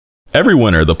Every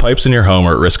winter, the pipes in your home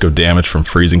are at risk of damage from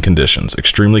freezing conditions.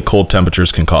 Extremely cold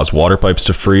temperatures can cause water pipes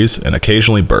to freeze and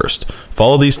occasionally burst.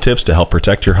 Follow these tips to help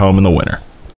protect your home in the winter.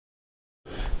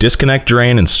 Disconnect,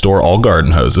 drain, and store all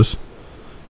garden hoses.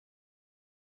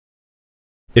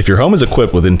 If your home is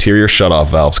equipped with interior shutoff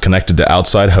valves connected to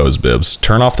outside hose bibs,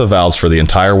 turn off the valves for the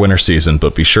entire winter season,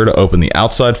 but be sure to open the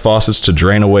outside faucets to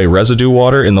drain away residue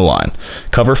water in the line.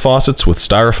 Cover faucets with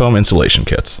styrofoam insulation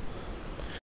kits.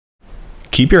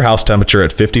 Keep your house temperature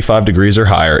at 55 degrees or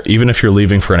higher, even if you're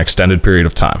leaving for an extended period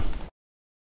of time.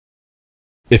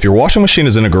 If your washing machine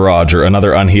is in a garage or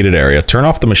another unheated area, turn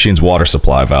off the machine's water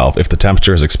supply valve if the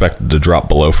temperature is expected to drop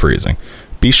below freezing.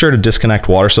 Be sure to disconnect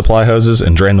water supply hoses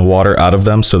and drain the water out of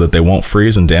them so that they won't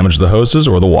freeze and damage the hoses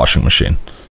or the washing machine.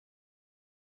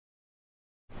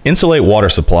 Insulate water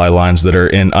supply lines that are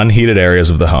in unheated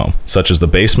areas of the home, such as the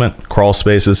basement, crawl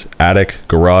spaces, attic,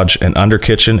 garage, and under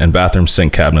kitchen and bathroom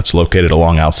sink cabinets located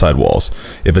along outside walls.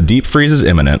 If a deep freeze is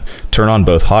imminent, turn on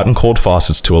both hot and cold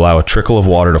faucets to allow a trickle of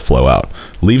water to flow out.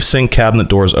 Leave sink cabinet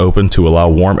doors open to allow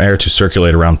warm air to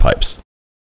circulate around pipes.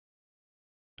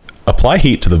 Apply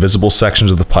heat to the visible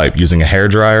sections of the pipe using a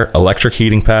hairdryer, electric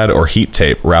heating pad, or heat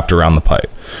tape wrapped around the pipe.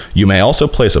 You may also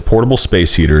place a portable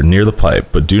space heater near the pipe,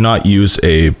 but do not use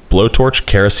a blowtorch,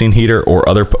 kerosene heater, or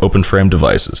other open frame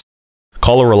devices.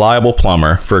 Call a reliable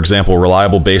plumber, for example,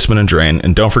 Reliable Basement and Drain,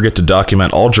 and don't forget to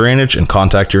document all drainage and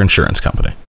contact your insurance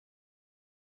company.